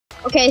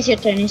Okay, it's your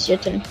turn. It's your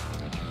turn.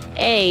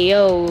 Hey,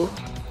 yo.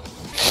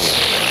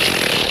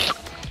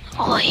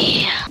 Oh,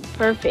 yeah.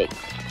 Perfect.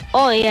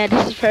 Oh, yeah,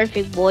 this is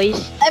perfect,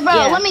 boys. Hey, bro,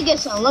 Yeah. let me get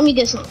some. Let me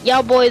get some.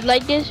 Y'all boys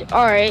like this?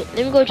 Alright,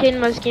 let me go change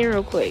my skin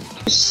real quick.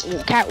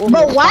 Catwoman.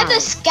 Bro, why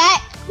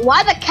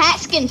the cat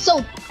skin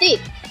so thick?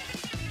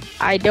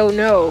 I don't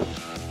know.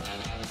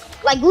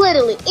 Like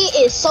literally, it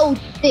is so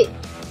thick.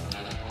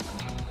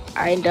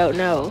 I don't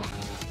know.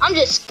 I'm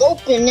just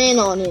scoping in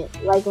on it,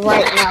 like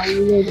right now,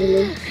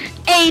 literally.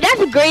 Hey, that's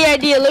a great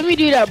idea. Let me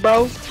do that,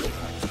 bro.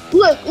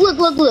 Look, look,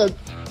 look, look.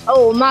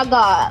 Oh my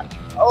god.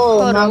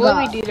 Oh Hold my on, god.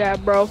 let me do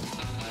that, bro.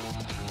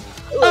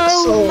 It looks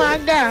Oh so, my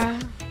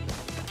god.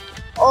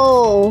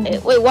 Oh. Hey,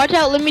 wait, watch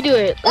out. Let me do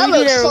it. That Let me do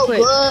looks that real so quick.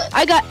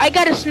 good. I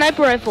got a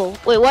sniper rifle.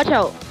 Wait, watch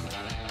out.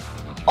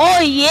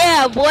 Oh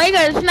yeah, boy, I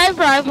got a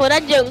sniper rifle.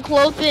 That jump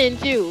close in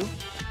too.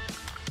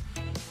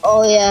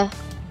 Oh yeah.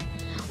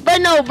 But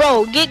no,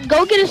 bro,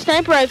 go get a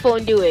sniper rifle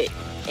and do it.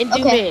 And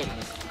zoom Okay. in.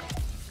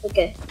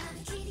 Okay.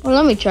 Well,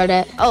 let me try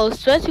that. Oh,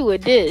 especially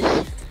with this.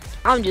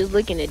 I'm just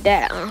looking at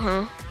that.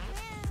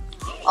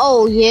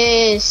 Oh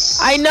yes.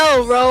 I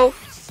know, bro.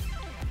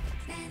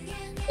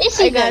 It's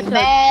I got even some-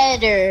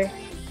 better.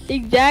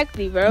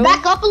 Exactly, bro.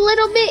 Back up a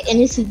little bit, and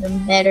it's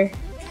even better.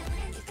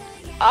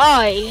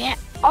 Oh yeah.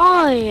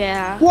 Oh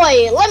yeah.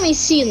 Wait, let me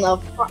see in the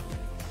front.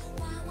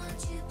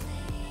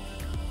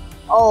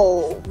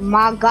 Oh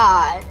my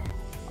god.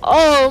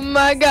 Oh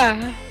my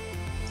god.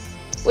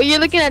 Well, you're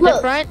looking at the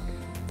Look. front?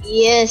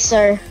 Yes,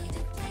 sir.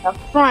 The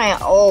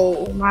front.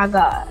 Oh my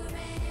god.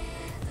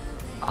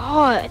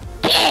 Oh,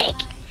 dick.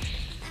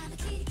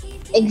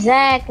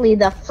 Exactly.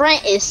 The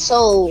front is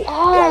so. Like,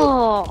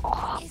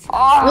 Oh.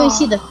 let me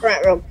see the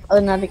front real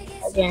another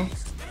again.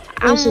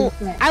 Let me see the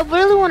front. I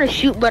really want to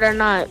shoot, but I'm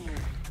not.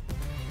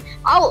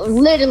 I would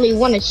literally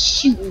want to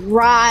shoot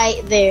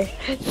right there.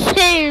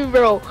 Same,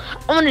 bro.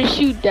 I want to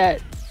shoot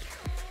that.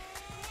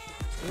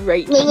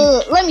 Right. Look,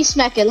 look, let me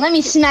smack it. Let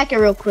me smack it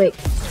real quick.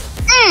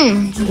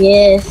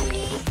 Yes.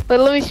 But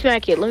let me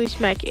smack it. Let me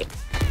smack it.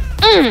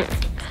 Wait.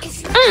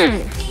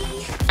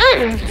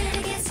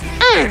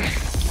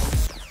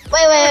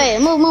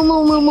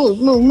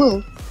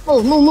 Move.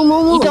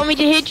 You told me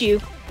to hit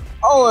you.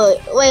 Oh,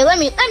 wait. Let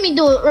me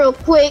do it real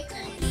quick.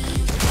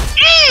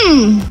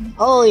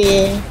 Oh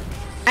yeah.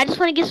 I just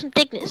want to get some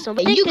thickness. Some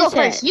thickness. You go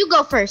first. You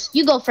go first.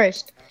 You go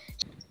first.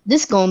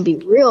 This gonna be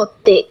real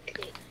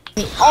thick.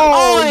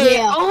 Oh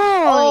yeah.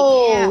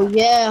 Oh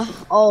yeah.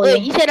 Oh Wait,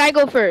 yeah. you said I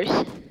go first.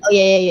 Oh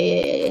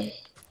yeah.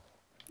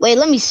 Wait,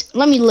 let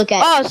me look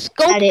at. Oh,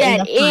 scope at it that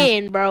in the front.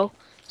 in, bro.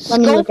 Let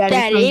me Scope look at it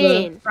that from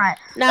in. the front.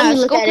 Nah, Let me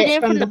look scope at it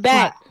in from the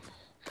back.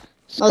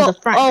 Oh, the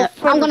front.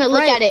 Oh, I'm gonna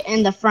look at it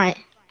in the front.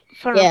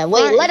 Yeah,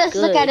 wait. Let us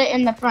look at it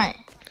in the front.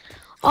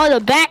 Oh,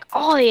 the back.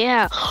 Oh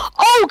yeah.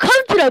 Oh,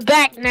 come to the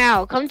back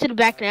now. Come to the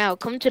back now.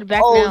 Come to the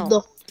back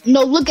now.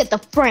 No, look at the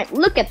front.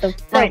 Look at the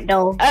front,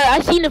 though.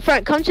 I seen the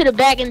front. Come to the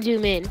back and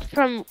zoom in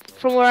from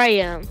where I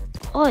am.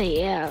 Oh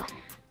yeah.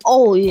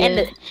 Oh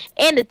yeah.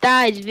 And the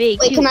thigh is big.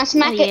 Wait, too. can I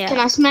smack it? Yeah. Can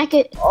I smack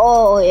it?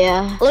 Oh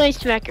yeah. Let me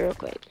smack it real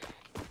quick.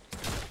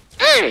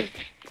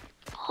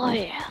 Oh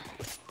yeah.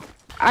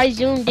 I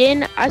zoomed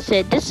in. I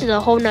said, "This is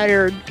a whole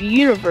nother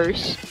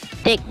universe."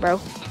 Thick, bro.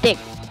 Thick.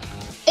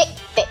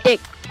 Thick.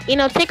 You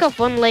know, take off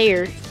one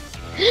layer.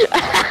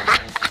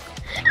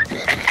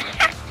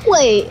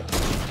 Wait.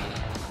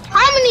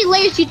 How many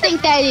layers you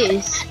think that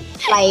is?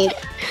 Like,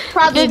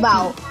 probably 50.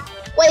 about.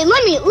 Wait,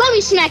 let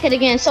me smack it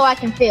again so I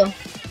can feel.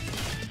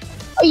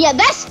 Oh yeah,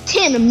 that's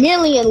 10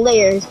 million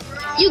layers.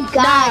 You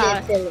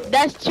gotta feel it.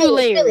 That's 2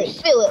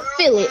 layers. Feel it.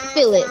 Let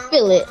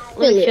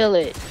me feel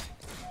it.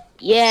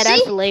 Yeah,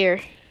 that's See? a layer.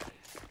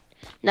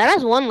 Now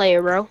that's 1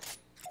 layer, bro.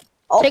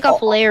 Take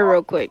off a layer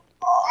real quick.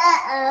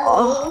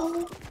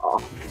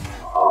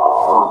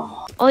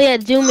 Oh yeah,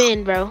 zoom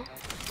in, bro.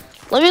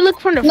 Let me look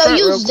from the front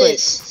real quick. No, use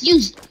this.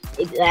 Use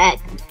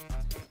exactly.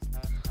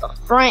 The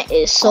front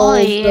is so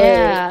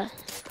yeah. good.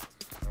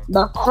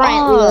 The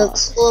front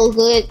looks so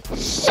good.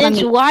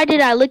 Since why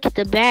did I look at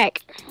the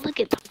back? Look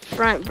at the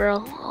front,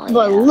 bro. Oh,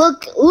 but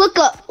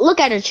yeah. look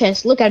at her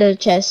chest. Look at her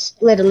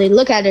chest. Literally,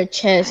 look at her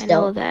chest. I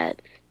though. know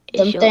that.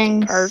 Them It shows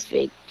things.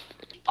 perfect.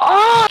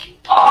 Oh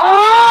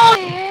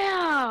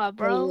yeah,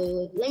 bro.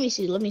 Wait. Let me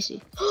see. Let me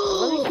see.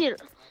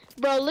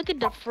 Bro, look at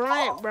the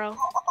front, bro.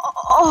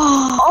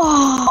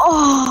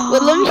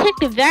 Wait, let me check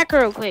the back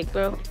real quick,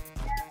 bro.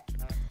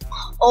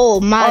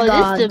 Oh my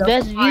god. This is the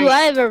best view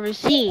I've ever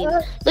seen.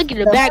 Look at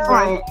the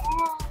background.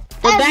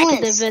 The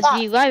back is the best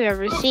view I've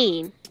ever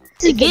seen.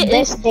 This is the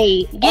best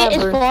day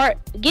ever.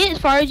 Get as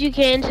far as you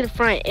can to the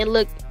front and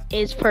look,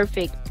 it's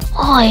perfect.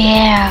 Oh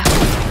yeah.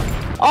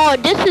 Oh,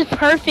 this is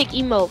perfect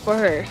emote for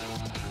her.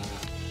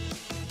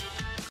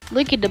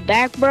 Look at the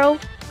back, bro.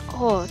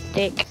 Oh,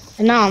 thick.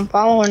 And now I'm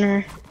following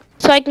her.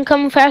 So I can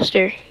come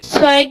faster.